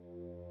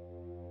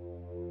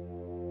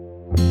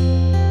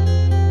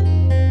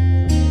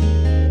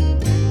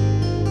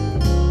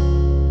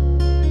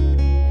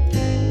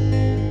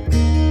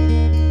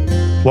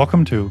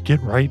Welcome to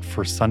Get Right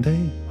for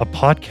Sunday, a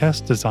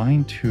podcast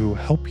designed to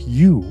help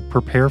you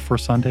prepare for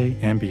Sunday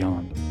and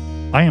beyond.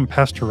 I am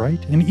Pastor Wright,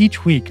 and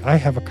each week I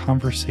have a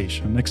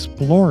conversation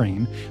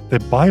exploring the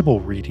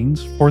Bible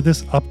readings for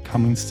this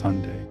upcoming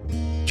Sunday.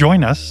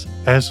 Join us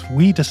as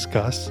we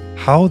discuss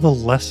how the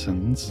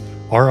lessons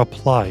are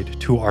applied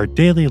to our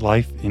daily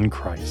life in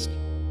Christ.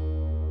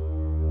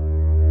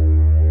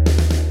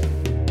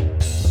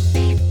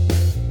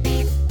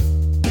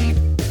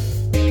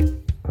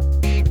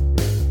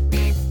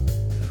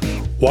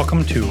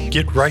 Welcome to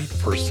Get Right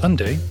for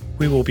Sunday.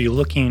 We will be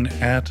looking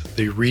at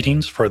the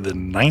readings for the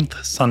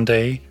 9th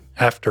Sunday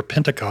after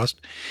Pentecost.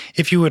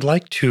 If you would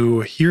like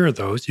to hear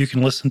those, you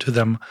can listen to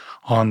them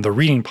on the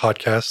reading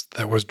podcast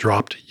that was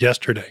dropped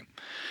yesterday.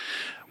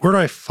 Where do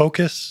I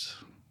focus?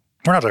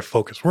 Where do I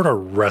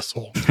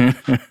wrestle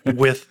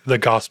with the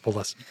gospel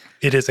lesson?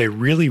 It is a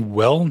really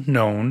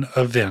well-known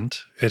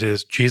event. It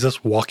is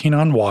Jesus walking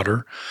on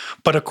water,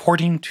 but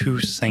according to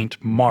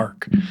St.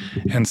 Mark.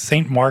 And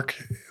St.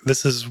 Mark,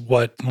 this is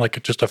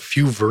just a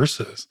few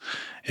verses.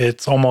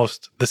 It's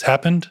almost, this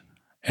happened,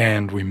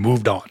 and we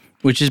moved on.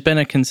 Which has been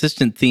a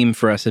consistent theme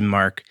for us in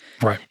Mark.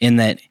 Right. In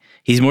that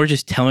he's more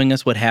just telling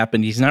us what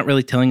happened. He's not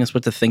really telling us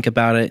what to think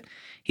about it.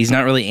 He's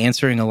not really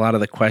answering a lot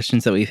of the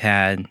questions that we've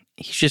had.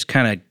 He's just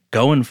kind of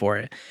going for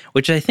it,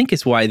 which I think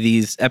is why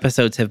these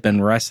episodes have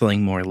been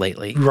wrestling more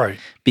lately. Right.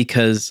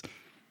 Because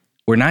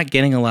we're not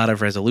getting a lot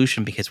of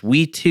resolution because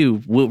we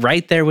too,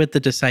 right there with the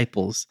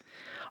disciples,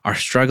 are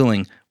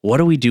struggling. What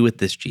do we do with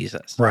this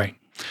Jesus? Right.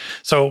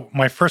 So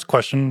my first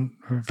question,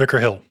 Vicar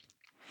Hill,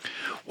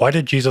 why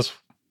did Jesus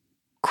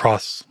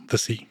cross the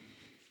sea?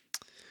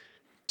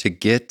 To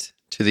get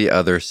to the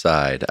other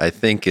side, I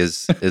think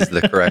is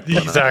the correct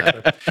one.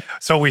 Exactly.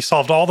 So we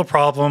solved all the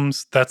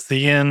problems. That's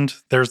the end.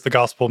 There's the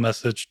gospel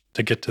message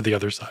to get to the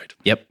other side.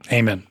 Yep.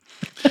 Amen.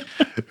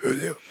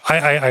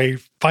 I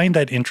find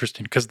that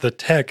interesting because the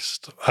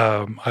text,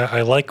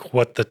 I like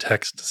what the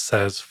text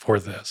says for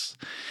this.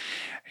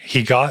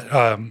 He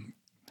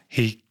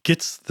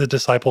gets the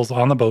disciples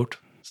on the boat,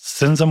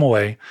 sends them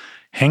away,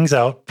 hangs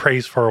out,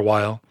 prays for a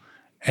while,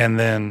 and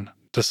then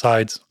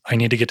decides, I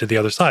need to get to the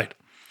other side.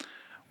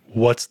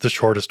 What's the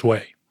shortest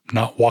way?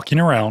 Not walking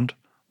around,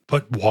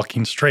 but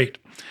walking straight.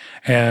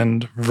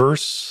 And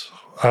verse,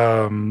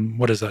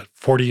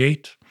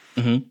 48?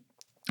 Mm-hmm.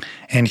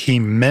 And he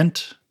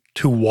meant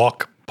to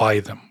walk by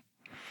them.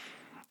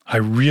 I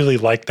really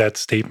like that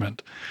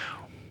statement.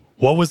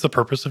 What was the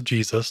purpose of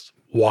Jesus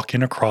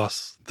walking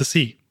across the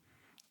sea?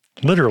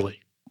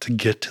 Literally, to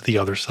get to the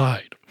other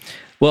side.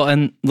 Well,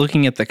 and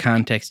looking at the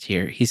context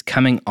here, he's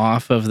coming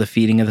off of the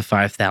feeding of the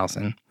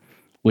 5,000,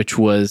 which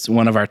was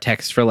one of our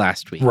texts for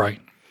last week. Right.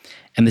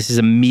 And this is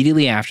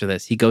immediately after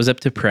this. He goes up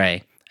to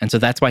pray. And so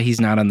that's why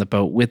he's not on the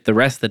boat with the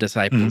rest of the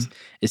disciples,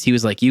 is he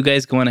was like, you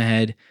guys go on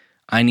ahead.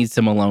 I need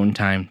some alone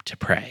time to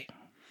pray.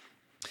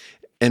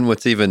 And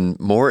what's even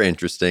more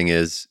interesting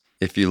is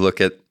if you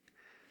look at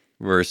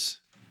verse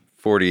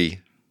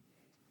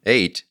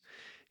 48,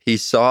 he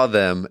saw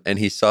them and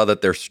he saw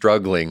that they're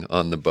struggling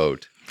on the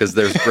boat because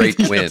there's great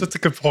wind. Yes, that's a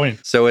good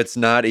point. So it's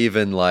not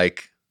even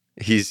like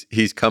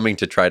he's coming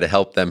to try to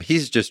help them.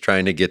 He's just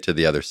trying to get to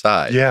the other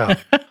side. Yeah.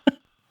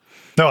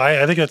 No,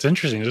 I think that's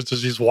interesting.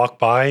 Just walk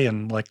by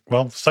and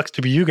sucks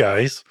to be you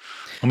guys.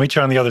 I'll meet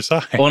you on the other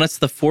side. Well, and it's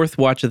the fourth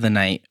watch of the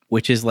night,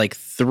 which is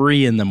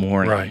 3 a.m.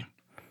 Right.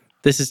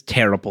 This is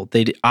terrible.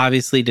 They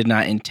obviously did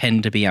not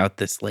intend to be out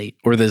this late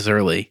or this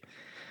early.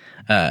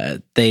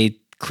 They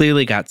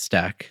clearly got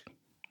stuck.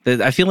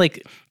 I feel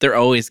like they're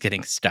always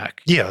getting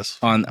stuck. Yes,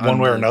 on one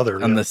way or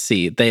another. On the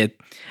sea.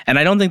 And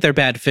I don't think they're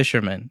bad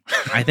fishermen.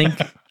 I think,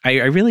 I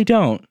really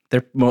don't.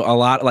 They're a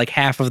lot,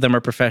 half of them are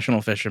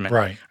professional fishermen.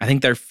 Right. I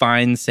think they're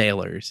fine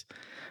sailors.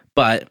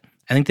 But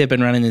I think they've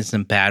been running into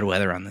some bad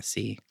weather on the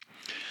sea.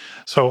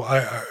 So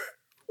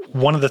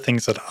one of the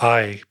things that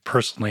I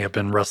personally have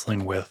been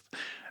wrestling with,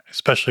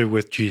 especially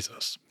with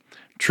Jesus,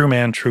 true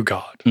man, true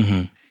God,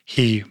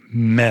 he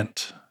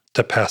meant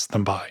to pass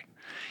them by.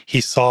 He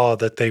saw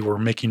that they were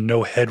making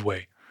no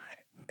headway,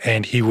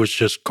 and he was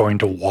just going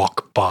to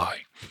walk by.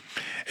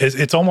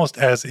 It's almost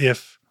as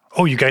if,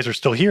 oh, you guys are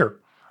still here.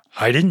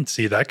 I didn't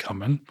see that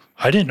coming.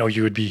 I didn't know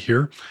you would be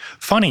here.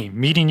 Funny,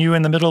 meeting you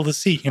in the middle of the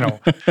sea.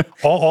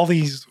 All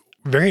these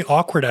very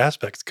awkward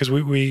aspects, because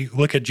we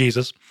look at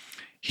Jesus,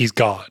 he's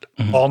God,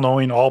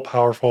 all-knowing,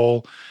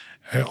 all-powerful,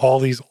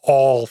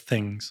 all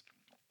things.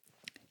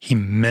 He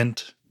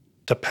meant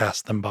to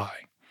pass them by.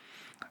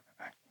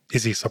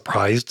 Is he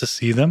surprised to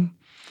see them?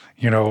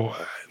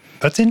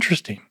 That's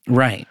interesting.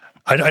 Right.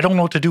 I don't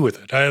know what to do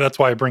with it. That's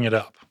why I bring it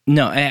up.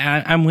 No,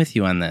 I'm with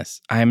you on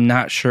this. I'm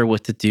not sure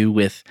what to do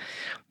with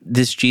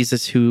this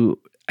Jesus who,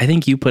 I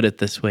think you put it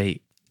this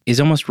way, is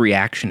almost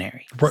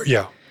reactionary.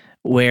 Yeah.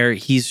 Where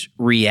he's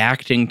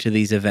reacting to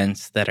these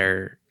events that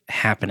are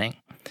happening.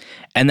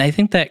 And I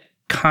think that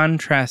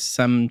contrasts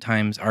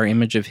sometimes our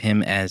image of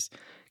him as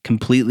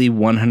completely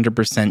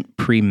 100%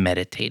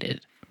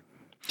 premeditated.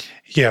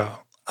 Yeah.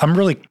 I'm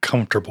really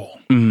comfortable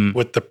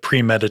with the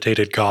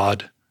premeditated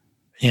God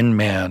in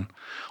man.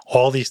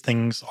 All these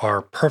things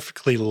are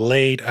perfectly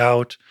laid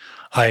out.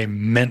 I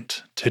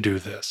meant to do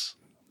this.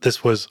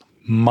 This was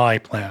my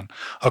plan.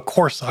 Of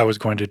course, I was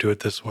going to do it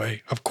this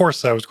way. Of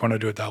course, I was going to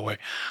do it that way.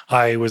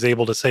 I was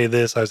able to say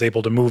this. I was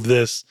able to move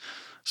this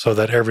so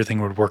that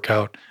everything would work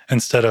out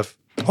instead of,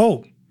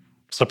 oh,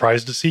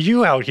 surprised to see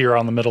you out here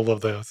on the middle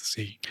of the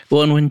sea.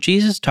 Well, and when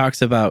Jesus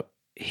talks about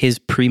his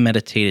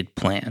premeditated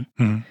plan,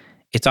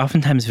 it's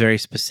oftentimes very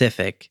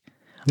specific.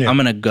 Yeah. I'm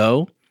going to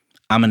go,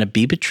 I'm going to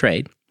be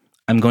betrayed,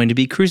 I'm going to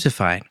be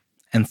crucified,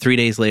 and 3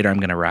 days later I'm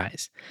going to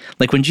rise.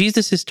 Like when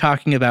Jesus is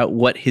talking about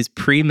what his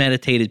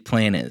premeditated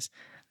plan is,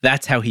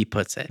 that's how he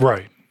puts it.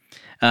 Right.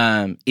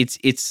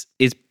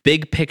 It's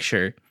big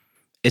picture.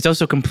 It's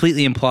also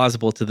completely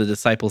implausible to the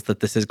disciples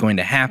that this is going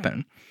to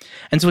happen.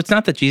 And so it's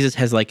not that Jesus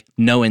has like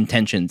no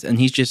intentions and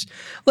he's just,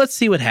 let's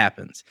see what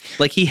happens.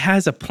 Like he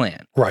has a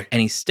plan. Right. And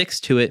he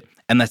sticks to it.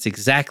 And that's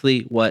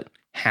exactly what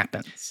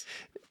happens.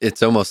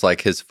 It's almost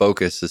like his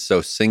focus is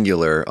so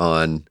singular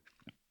on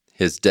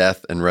his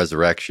death and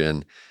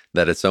resurrection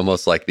that it's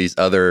almost like these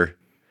other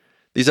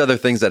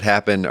things that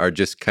happen are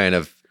just kind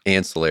of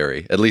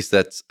ancillary. At least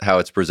that's how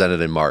it's presented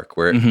in Mark,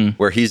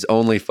 where he's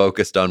only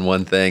focused on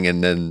one thing,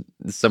 and then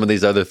some of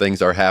these other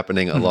things are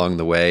happening along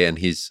the way, and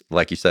he's,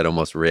 like you said,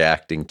 almost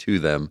reacting to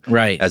them,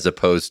 right? As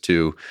opposed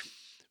to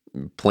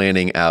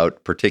planning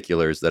out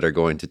particulars that are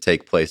going to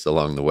take place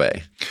along the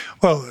way.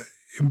 Well,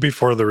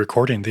 before the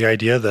recording, the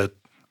idea that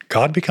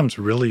God becomes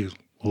really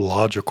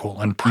logical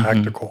and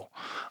practical.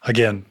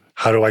 Again,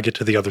 how do I get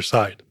to the other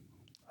side?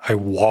 I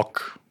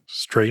walk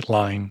straight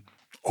line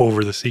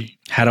over the sea.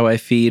 How do I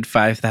feed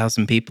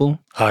 5,000 people?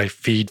 I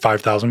feed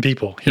 5,000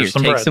 people. Here's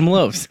some take bread. some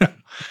loaves.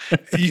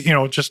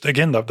 Just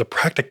again, the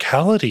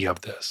practicality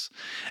of this.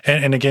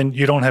 And again,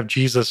 you don't have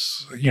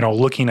Jesus,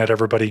 looking at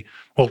everybody.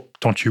 Well,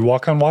 don't you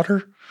walk on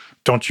water?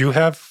 Don't you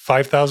have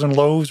 5,000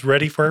 loaves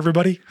ready for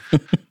everybody?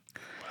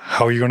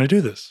 How are you going to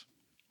do this?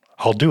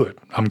 I'll do it.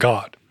 I'm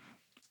God.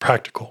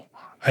 Practical.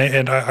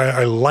 And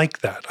I like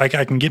that. I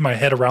can get my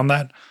head around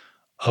that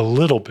a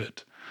little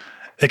bit,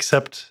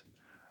 except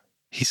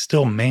he's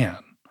still man.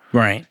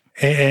 Right.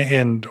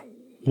 And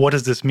what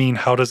does this mean?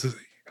 How does it,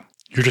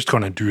 you're just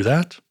going to do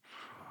that?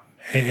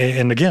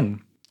 And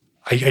again,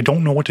 I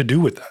don't know what to do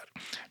with that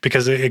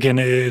because, again,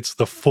 it's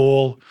the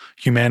full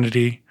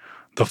humanity,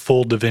 the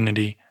full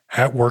divinity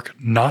at work,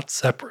 not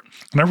separate.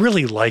 And I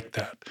really like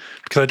that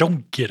because I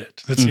don't get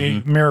it. It's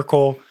a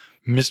miracle,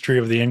 mystery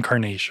of the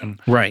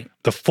incarnation. Right.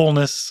 The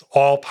fullness,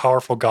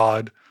 all-powerful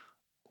God,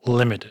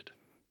 limited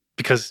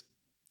because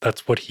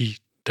that's what he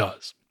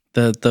does.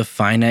 The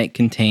finite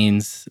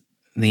contains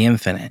the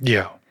infinite.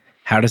 Yeah.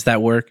 How does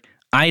that work?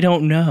 I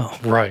don't know.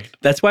 Right.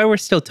 That's why we're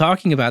still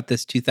talking about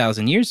this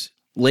 2,000 years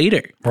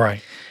later.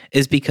 Right.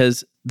 Is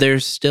because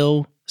there's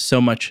still so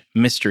much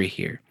mystery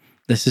here.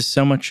 This is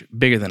so much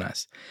bigger than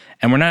us.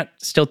 And we're not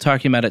still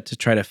talking about it to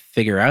try to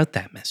figure out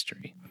that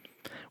mystery.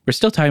 We're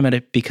still talking about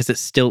it because it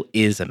still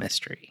is a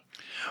mystery.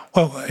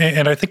 Well,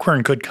 and I think we're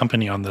in good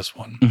company on this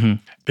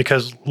one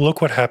because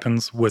look what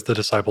happens with the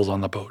disciples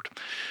on the boat.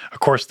 Of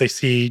course, they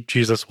see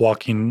Jesus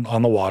walking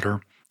on the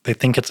water. They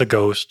think it's a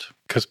ghost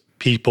because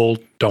people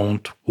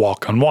don't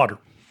walk on water.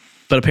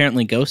 But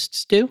apparently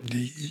ghosts do?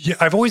 Yeah,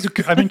 I've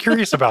been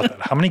curious about that.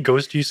 How many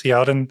ghosts do you see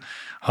out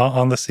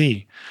on the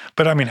sea?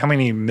 But I mean, how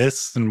many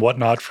myths and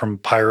whatnot from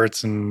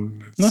pirates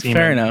and seamen?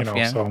 Fair enough,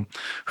 yeah. So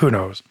who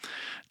knows?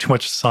 Too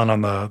much sun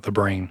on the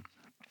brain.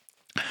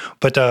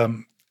 But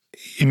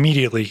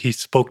immediately he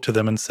spoke to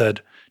them and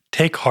said,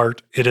 "Take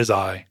heart, it is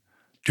I.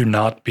 Do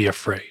not be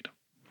afraid."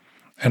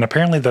 And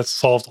apparently that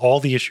solves all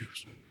the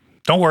issues.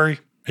 Don't worry,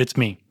 it's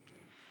me.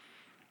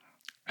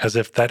 As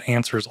if that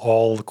answers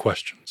all the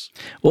questions.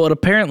 Well, it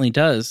apparently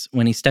does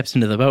when he steps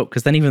into the boat,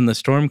 because then even the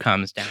storm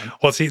calms down.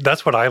 Well, see,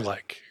 that's what I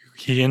like.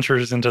 He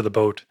enters into the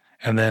boat,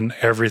 and then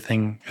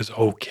everything is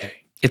okay.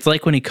 It's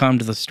like when he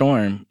calmed the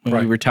storm, when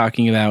we were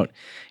talking about,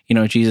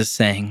 Jesus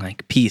saying,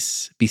 like,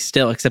 peace, be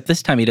still. Except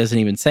this time he doesn't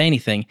even say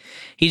anything.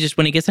 He just,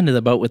 when he gets into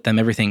the boat with them,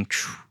 everything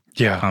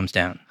calms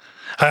down.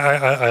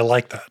 I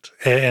like that.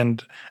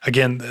 And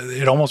again,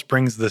 it almost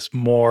brings this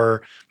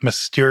more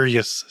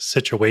mysterious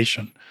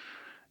situation.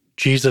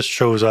 Jesus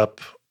shows up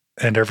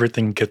and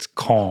everything gets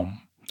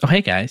calm. Oh,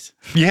 hey, guys.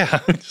 Yeah.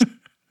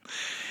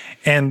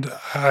 And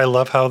I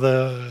love how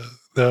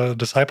the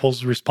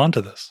disciples respond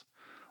to this.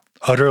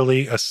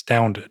 Utterly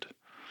astounded.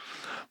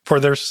 For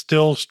they're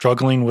still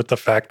struggling with the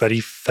fact that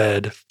he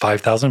fed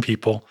 5,000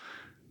 people,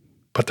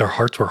 but their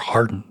hearts were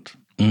hardened.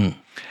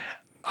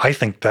 I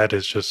think that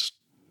is just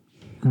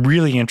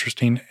really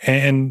interesting.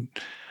 And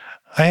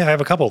I have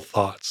a couple of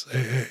thoughts.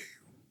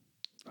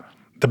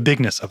 The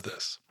bigness of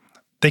this.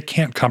 They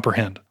can't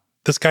comprehend.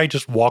 This guy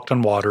just walked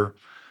on water.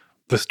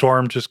 The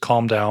storm just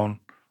calmed down.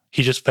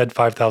 He just fed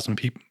 5,000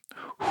 people.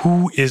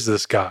 Who is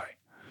this guy?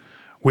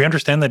 We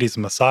understand that he's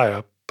the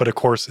Messiah, but of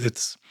course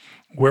it's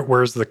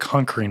where's the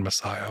conquering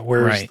Messiah?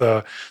 Where's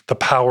the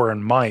power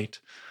and might?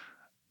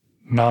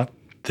 Not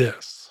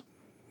this.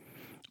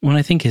 Well,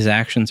 I think his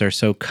actions are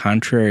so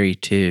contrary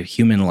to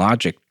human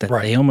logic that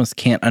they almost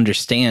can't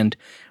understand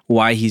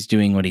why he's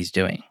doing what he's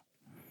doing.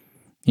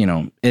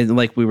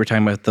 like we were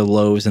talking about the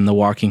loaves and the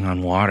walking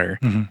on water.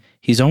 Mm-hmm.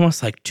 He's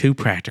almost like too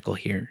practical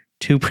here,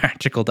 too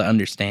practical to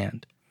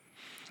understand.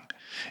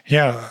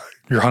 Yeah,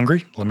 you're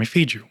hungry? Let me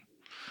feed you.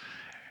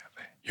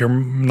 You're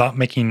not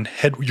making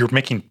you're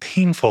making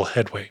painful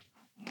headway.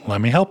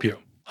 Let me help you.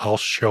 I'll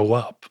show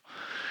up.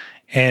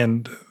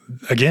 And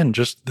again,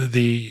 just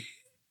the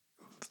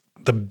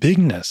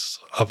bigness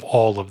of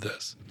all of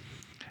this.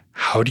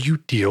 How do you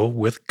deal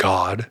with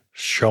God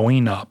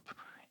showing up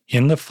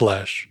in the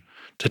flesh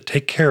to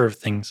take care of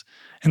things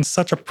in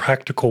such a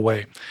practical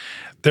way?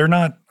 They're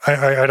not,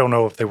 I don't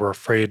know if they were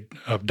afraid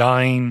of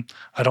dying.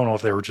 I don't know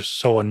if they were just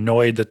so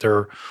annoyed that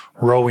they're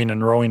rowing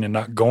and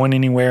not going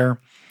anywhere.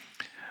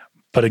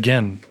 But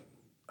again,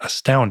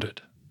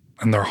 astounded,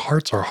 and their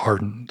hearts are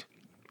hardened.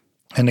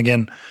 And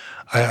again,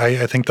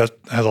 I think that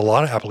has a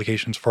lot of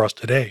applications for us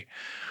today.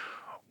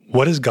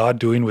 What is God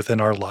doing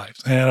within our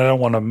lives? And I don't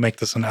want to make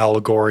this an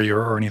allegory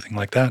or anything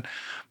like that.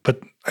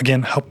 But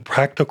again, how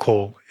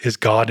practical is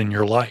God in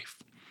your life?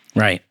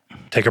 Right.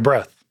 Take a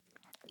breath.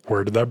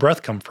 Where did that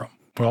breath come from?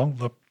 Well,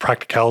 the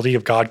practicality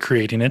of God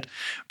creating it,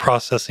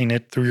 processing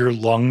it through your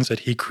lungs that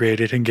he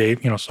created and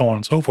gave, so on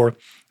and so forth.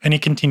 And he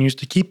continues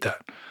to keep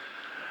that.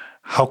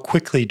 How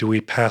quickly do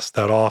we pass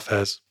that off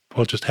as,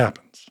 well, it just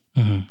happens?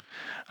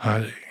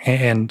 Mm-hmm.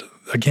 And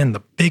again, the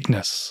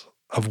bigness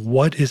of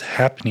what is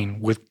happening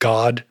with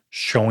God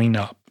showing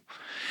up.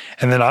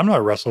 And then I'm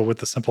not wrestled with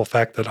the simple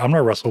fact that I'm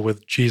not wrestled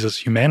with Jesus'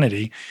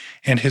 humanity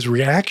and his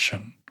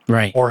reaction.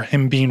 Right. Or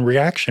him being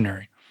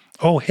reactionary.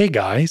 Oh, hey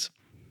guys,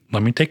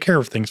 let me take care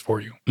of things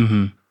for you.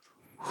 Mm-hmm.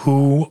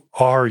 Who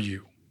are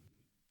you?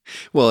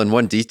 Well, and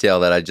one detail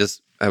that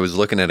I was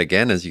looking at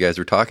again as you guys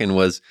were talking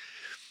was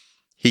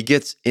he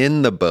gets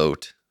in the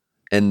boat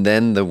and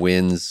then the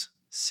winds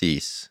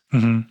cease,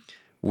 Mm-hmm.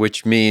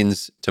 which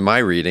means, to my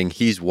reading,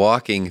 he's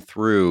walking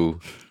through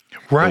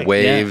Right. the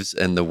waves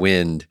and the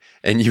wind.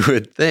 And you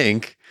would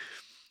think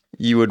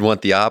you would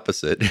want the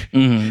opposite.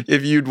 Mm-hmm.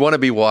 If you'd want to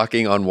be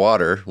walking on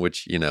water,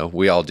 which,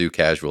 we all do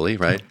casually,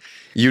 right?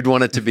 You'd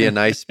want it to be a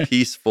nice,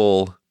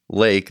 peaceful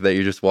lake that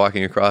you're just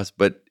walking across.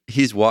 But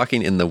he's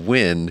walking in the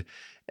wind,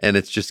 and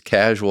it's just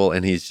casual,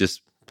 and he's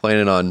just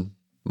planning on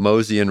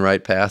moseying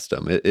right past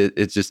him.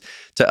 It's just,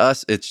 to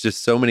us, it's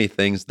just so many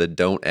things that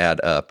don't add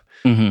up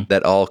Mm-hmm.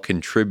 that all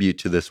contribute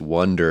to this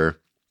wonder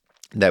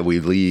that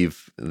we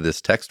leave this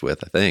text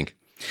with, I think.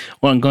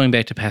 Well, and going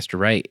back to Pastor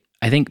Wright,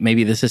 I think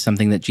maybe this is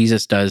something that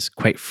Jesus does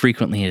quite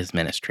frequently in his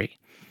ministry.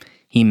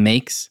 He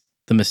makes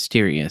the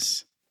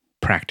mysterious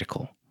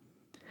practical.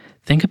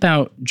 Think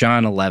about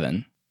John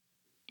 11.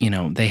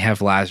 They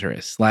have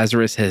Lazarus.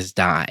 Lazarus has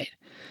died.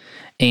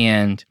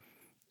 And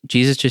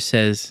Jesus just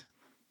says,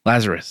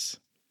 Lazarus,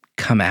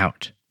 come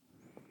out.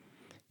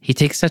 He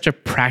takes such a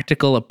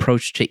practical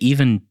approach to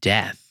even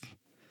death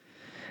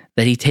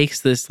that he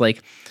takes this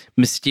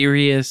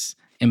mysterious,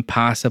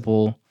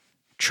 impossible,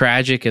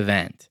 tragic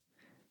event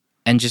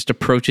and just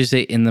approaches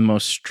it in the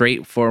most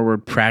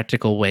straightforward,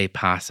 practical way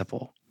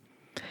possible.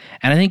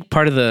 And I think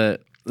part of the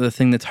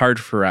thing that's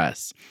hard for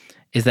us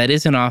is that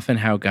isn't often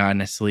how God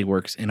necessarily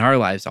works in our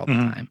lives all the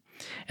time.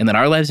 And that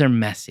our lives are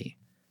messy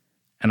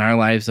and our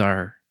lives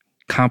are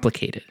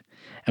complicated.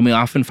 And we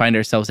often find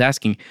ourselves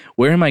asking,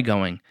 where am I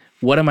going?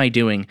 What am I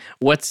doing?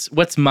 What's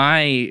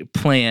my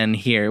plan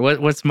here?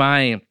 What's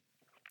my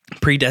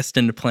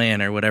predestined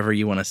plan, or whatever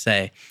you want to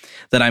say,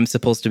 that I'm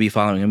supposed to be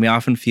following? And we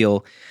often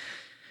feel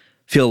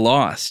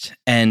lost.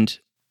 And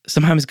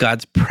sometimes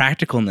God's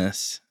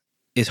practicalness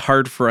is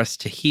hard for us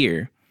to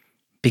hear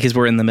because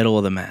we're in the middle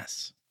of the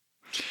mess.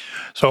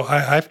 So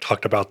I've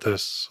talked about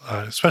this,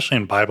 especially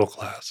in Bible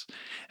class,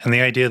 and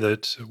the idea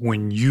that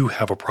when you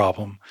have a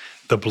problem,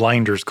 the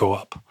blinders go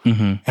up,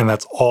 Mm-hmm. and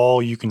that's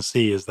all you can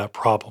see is that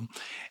problem.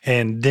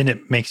 And then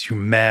it makes you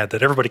mad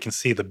that everybody can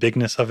see the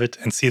bigness of it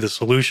and see the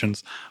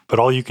solutions, but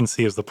all you can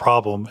see is the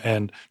problem.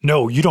 And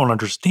no, you don't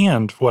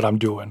understand what I'm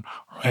doing.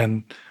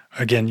 And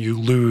again, you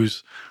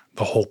lose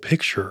the whole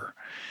picture.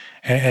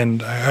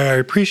 And I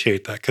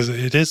appreciate that, because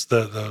it is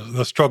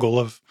the struggle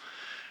of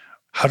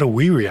how do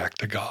we react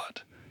to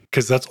God?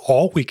 Because that's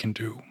all we can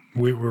do.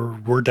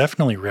 We're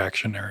definitely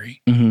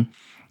reactionary. Mm-hmm.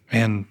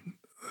 And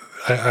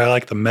I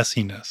like the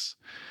messiness,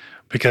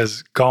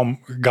 because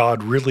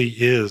God really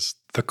is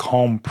the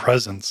calm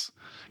presence,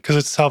 because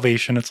it's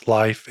salvation, it's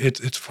life,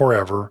 it's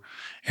forever,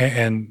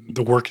 and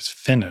the work is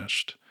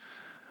finished.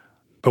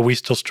 But we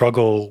still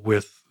struggle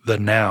with the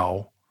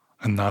now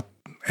and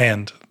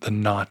the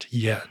not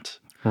yet.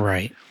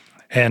 Right.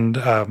 And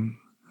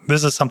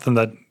this is something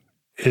that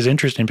is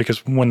interesting,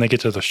 because when they get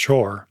to the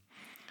shore,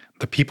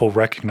 the people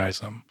recognize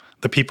them.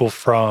 The people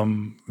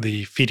from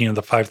the feeding of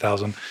the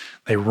 5,000,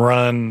 they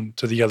run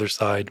to the other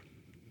side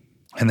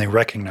and they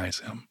recognize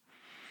him.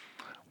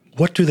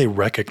 What do they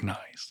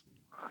recognize?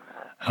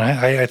 And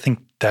I think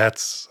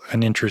that's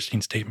an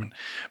interesting statement,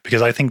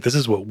 because I think this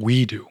is what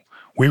we do.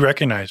 We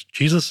recognize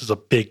Jesus is a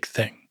big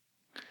thing.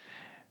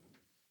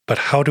 But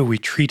how do we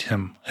treat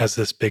him as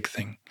this big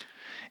thing?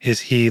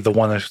 Is he the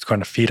one that's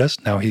going to feed us?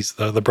 Now he's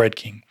the bread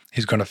king.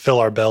 He's going to fill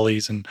our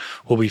bellies and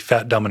we'll be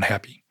fat, dumb, and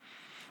happy.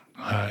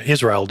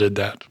 Israel did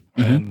that,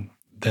 and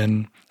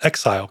then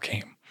exile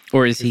came.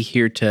 Or is he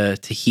here to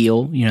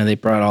heal? They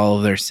brought all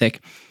of their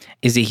sick.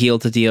 Is he here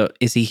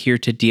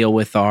to deal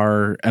with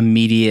our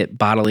immediate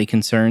bodily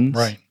concerns?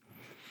 Right.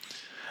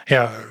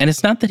 Yeah. And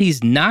it's not that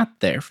he's not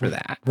there for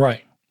that.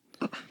 Right.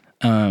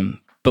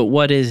 But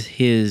what is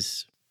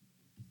his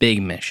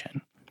big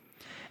mission?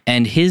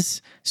 And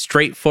his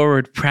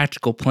straightforward,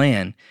 practical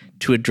plan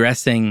to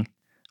addressing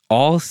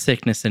all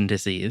sickness and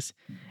disease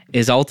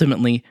is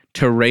ultimately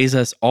to raise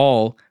us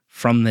all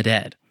from the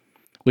dead,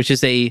 which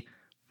is a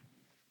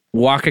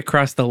walk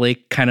across the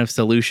lake kind of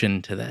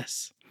solution to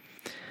this.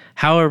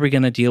 How are we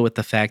going to deal with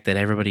the fact that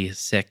everybody is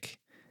sick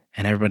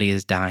and everybody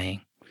is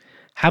dying?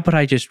 How about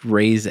I just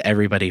raise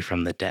everybody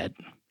from the dead?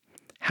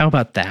 How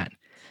about that?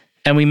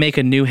 And we make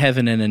a new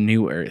heaven and a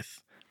new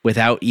earth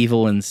without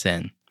evil and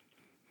sin.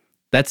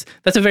 That's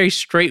a very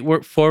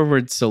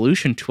straightforward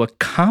solution to a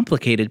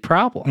complicated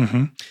problem.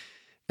 Mm-hmm.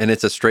 And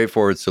it's a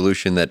straightforward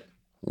solution that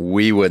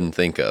we wouldn't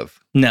think of.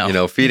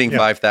 No. Feeding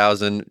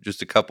 5,000,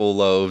 just a couple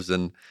loaves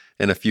and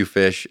a few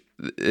fish,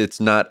 it's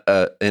not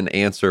an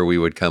answer we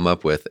would come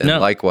up with. And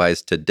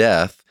likewise to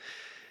death,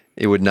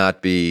 it would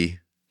not be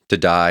to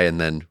die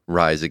and then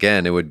rise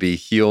again. It would be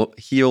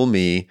heal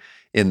me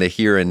in the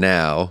here and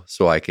now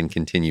so I can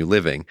continue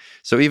living.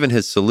 So even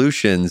his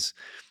solutions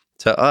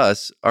to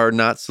us are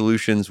not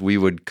solutions we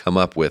would come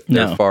up with.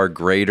 They're far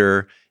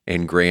greater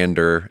and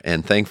grander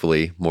and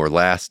thankfully more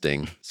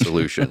lasting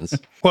solutions.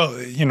 Well,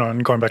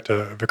 and going back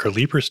to Vicar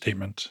Lieber's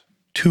statement,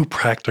 too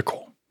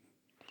practical,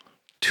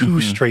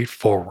 too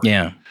straightforward.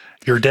 Yeah.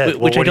 You're dead.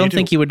 Which I don't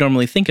think you would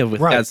normally think of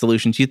with Right. God's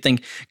solutions. You'd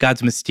think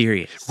God's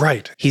mysterious.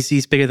 Right.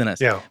 He's bigger than us.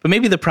 Yeah. But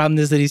maybe the problem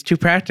is that he's too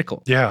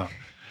practical. Yeah.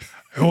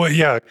 Well,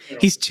 yeah.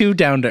 He's too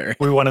down to earth.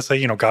 We want to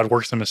say, God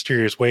works in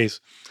mysterious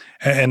ways.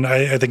 And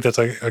I think that's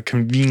a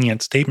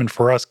convenient statement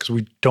for us because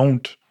we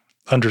don't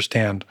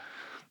understand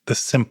the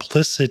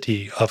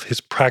simplicity of his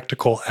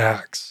practical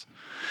acts.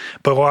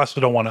 But we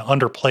also don't want to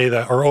underplay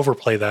that or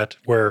overplay that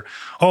where,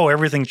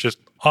 everything's just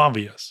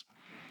obvious.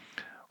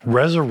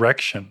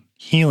 Resurrection,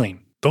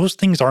 healing, those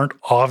things aren't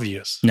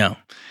obvious. No.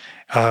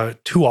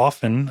 Too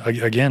often,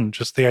 again,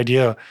 just the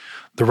idea,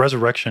 the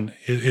resurrection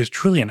is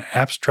truly an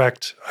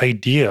abstract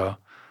idea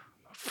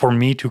for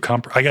me to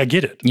comprehend. I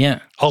get it. Yeah.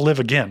 I'll live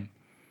again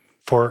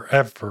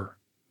forever.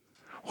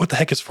 What the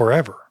heck is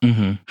forever?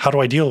 Mm-hmm. How do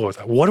I deal with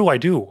that? What do I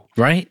do?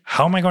 Right.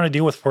 How am I going to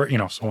deal with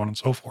so on and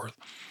so forth?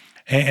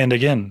 And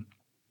again,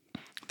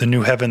 the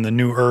new heaven, the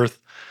new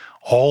earth,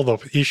 all the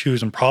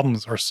issues and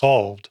problems are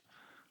solved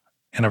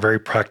in a very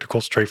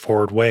practical,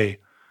 straightforward way.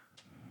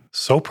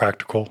 So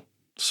practical,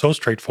 so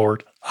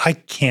straightforward, I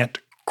can't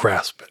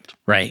grasp it.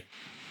 Right.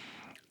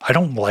 I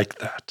don't like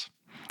that.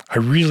 I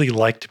really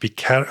like to be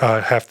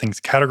have things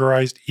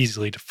categorized,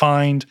 easily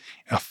defined,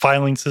 a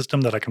filing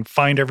system that I can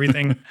find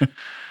everything,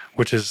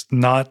 which is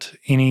not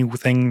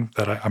anything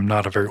that I'm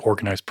not a very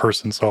organized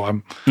person. So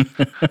I'm.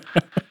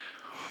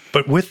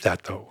 But with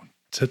that, though,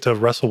 to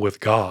wrestle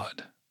with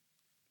God,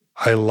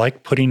 I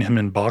like putting him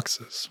in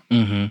boxes.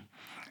 Mm-hmm.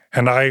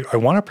 And I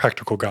want a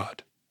practical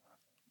God,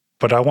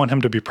 but I want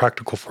him to be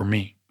practical for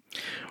me.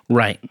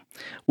 Right.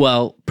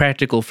 Well,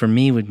 practical for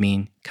me would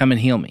mean come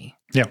and heal me.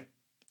 Yeah.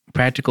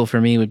 Practical for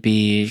me would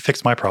be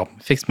Fix my problem.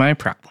 fix my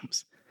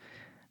problems.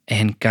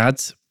 And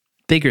God's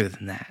bigger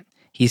than that.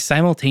 He's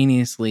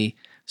simultaneously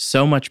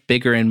so much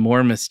bigger and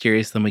more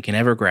mysterious than we can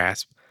ever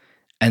grasp,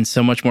 and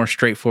so much more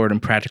straightforward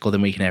and practical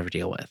than we can ever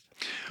deal with.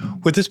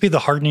 Would this be the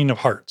hardening of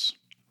hearts?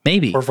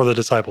 Maybe. Or for the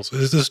disciples?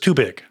 Is this too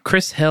big?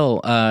 Chris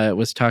Hill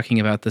was talking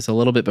about this a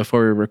little bit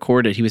before we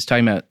recorded. He was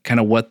talking about kind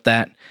of what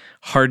that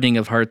hardening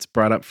of hearts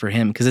brought up for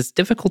him, because it's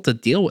difficult to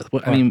deal with.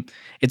 I mean,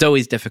 it's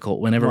always difficult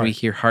whenever we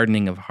hear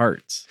hardening of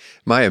hearts.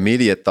 My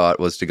immediate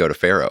thought was to go to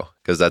Pharaoh,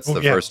 because that's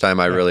the first time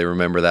I really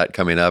remember that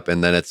coming up.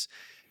 And then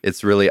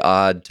it's really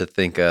odd to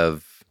think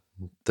of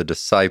the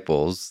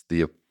disciples,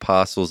 the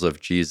apostles of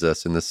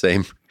Jesus, in the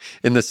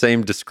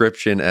same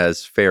description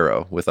as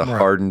Pharaoh, with a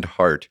hardened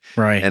heart.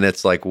 Right. And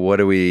it's like, what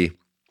do we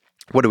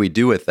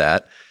do with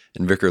that?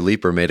 And Vicar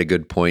Lieber made a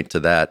good point to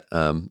that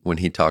when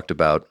he talked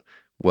about,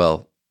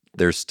 well,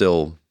 there's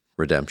still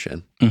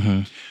redemption.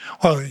 Mm-hmm.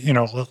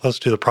 Well, let's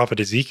do the prophet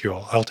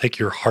Ezekiel. I'll take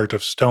your heart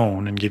of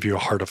stone and give you a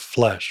heart of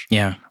flesh.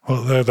 Yeah.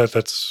 Well,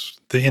 that's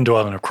the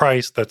indwelling of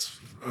Christ. That's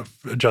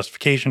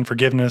justification,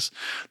 forgiveness,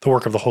 the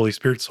work of the Holy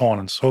Spirit, so on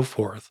and so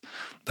forth.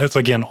 That's,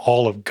 again,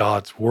 all of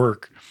God's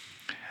work.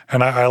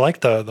 And I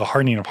like the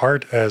hardening of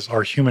heart as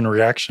our human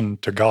reaction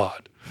to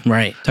God.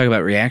 Right. Talk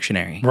about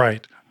reactionary.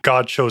 Right.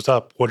 God shows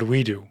up. What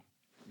do?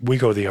 We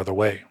go the other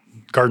way.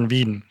 Garden of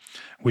Eden,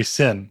 we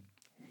sin.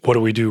 What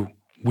do?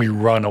 We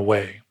run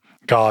away.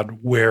 God,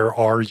 where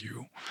are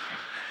you?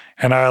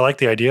 And I like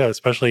the idea,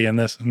 especially in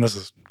this, and this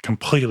is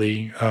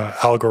completely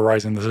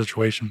allegorizing the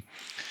situation.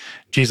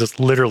 Jesus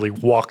literally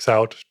walks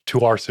out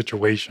to our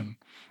situation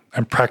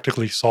and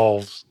practically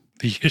solves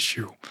the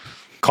issue.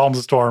 Calms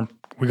the storm.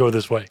 We go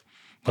this way.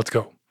 Let's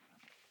go.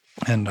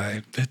 And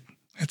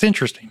it's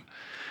interesting.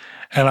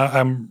 And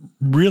I'm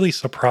really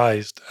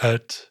surprised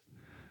at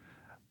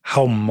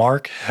how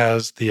Mark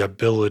has the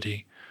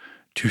ability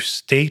to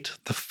state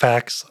the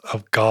facts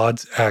of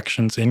God's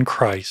actions in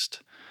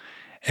Christ,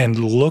 and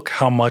look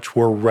how much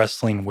we're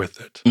wrestling with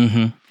it.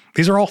 Mm-hmm.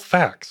 These are all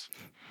facts.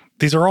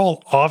 These are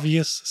all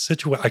obvious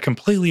situations. I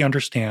completely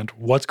understand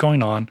what's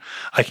going on.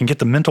 I can get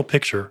the mental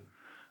picture.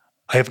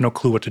 I have no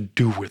clue what to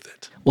do with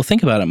it. Well,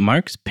 think about it.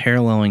 Mark's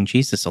paralleling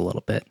Jesus a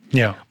little bit.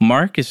 Yeah.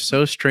 Mark is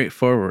so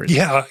straightforward.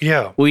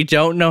 Yeah. We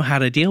don't know how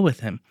to deal with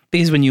him.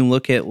 Because when you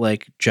look at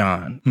like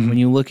John, when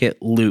you look at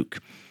Luke,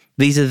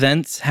 these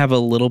events have a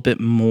little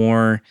bit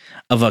more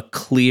of a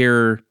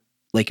clear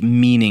like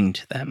meaning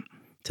to them,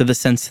 to the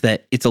sense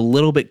that it's a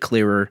little bit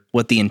clearer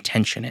what the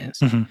intention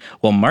is.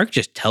 Well, Mark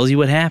just tells you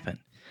what happened.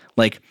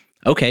 Like,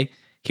 okay,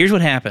 here's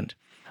what happened.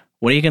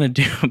 What are you going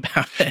to do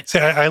about it? See,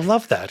 I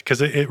love that,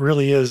 because it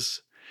really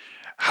is,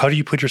 how do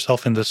you put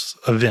yourself in this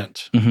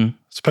event?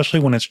 Especially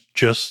when it's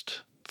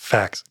just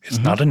facts. It's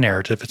not a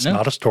narrative. It's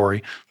not a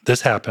story.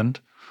 This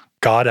happened.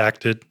 God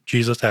acted.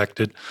 Jesus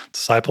acted.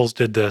 Disciples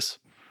did this.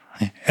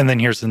 And then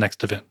here's the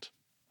next event.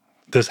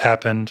 This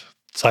happened.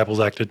 Disciples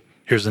acted.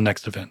 Here's the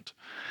next event.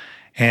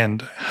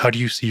 And how do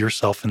you see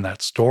yourself in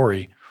that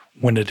story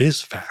when it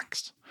is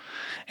facts?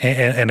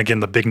 And again,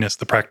 the bigness,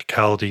 the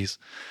practicalities.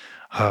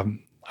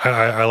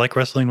 I like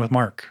wrestling with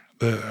Mark.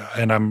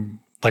 And I'm,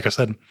 like I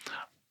said,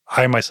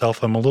 I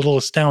myself am a little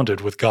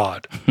astounded with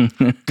God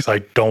because I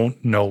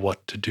don't know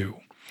what to do.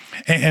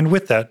 And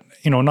with that,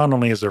 not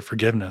only is there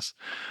forgiveness,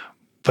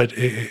 but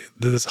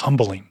this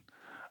humbling.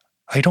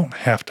 I don't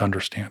have to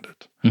understand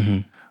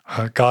it.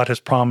 God has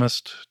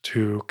promised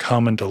to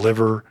come and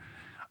deliver.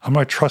 I'm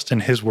going to trust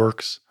in his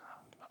works.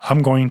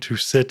 I'm going to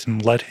sit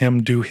and let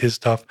him do his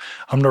stuff.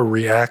 I'm going to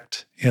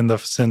react in the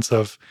sense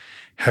of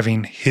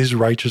having his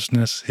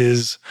righteousness,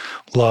 his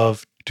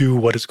love, do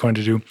what it's going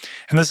to do.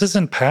 And this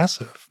isn't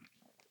passive.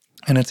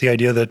 And it's the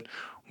idea that,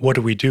 what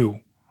do?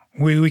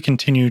 We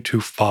continue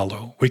to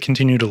follow. We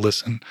continue to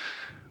listen.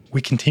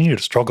 We continue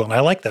to struggle. And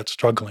I like that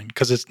struggling,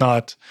 because it's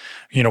not,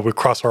 we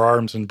cross our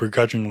arms and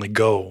begrudgingly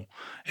go.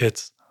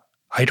 It's,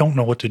 I don't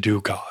know what to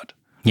do, God.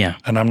 Yeah.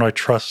 And I'm going to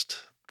trust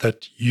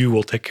that you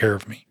will take care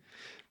of me.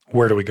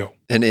 Where do we go?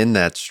 And in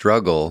that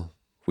struggle,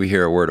 we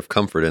hear a word of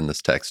comfort in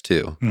this text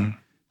too.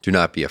 Do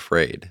not be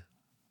afraid.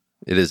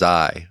 It is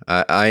I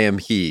am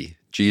he.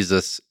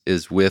 Jesus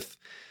is with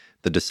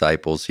the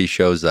disciples. He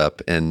shows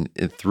up, and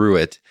through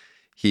it,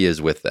 he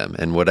is with them.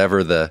 And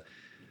whatever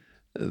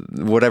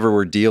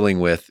we're dealing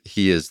with,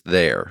 he is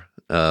there.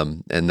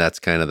 And that's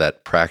kind of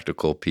that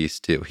practical piece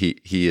too.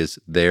 He is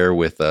there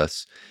with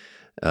us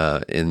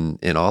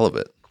in all of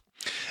it.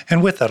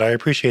 And with that, I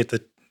appreciate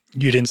that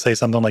you didn't say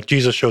something like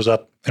Jesus shows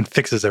up and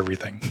fixes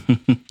everything.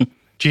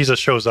 Jesus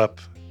shows up,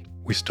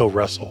 we still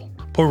wrestle,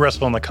 but we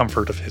wrestle in the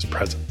comfort of his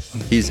presence.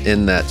 He's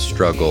in that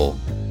struggle.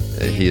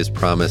 He has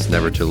promised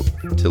never to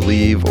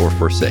leave or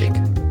forsake.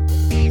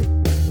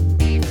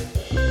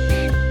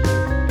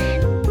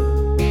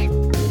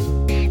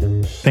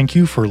 Thank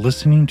you for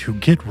listening to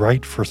Get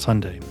Right for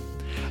Sunday.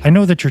 I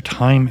know that your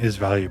time is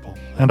valuable,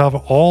 and of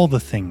all the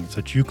things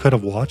that you could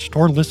have watched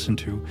or listened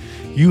to,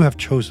 you have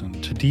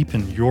chosen to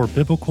deepen your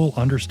biblical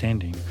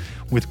understanding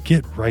with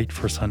Get Right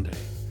for Sunday.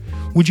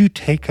 Would you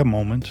take a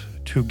moment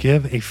to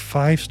give a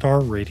 5-star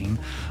rating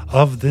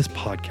of this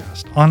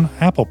podcast on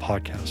Apple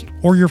Podcast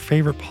or your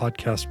favorite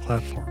podcast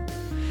platform?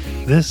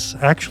 This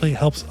actually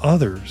helps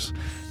others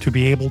to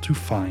be able to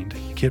find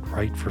Get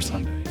Right for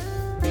Sunday.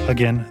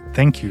 Again,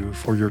 thank you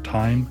for your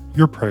time,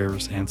 your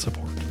prayers, and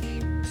support.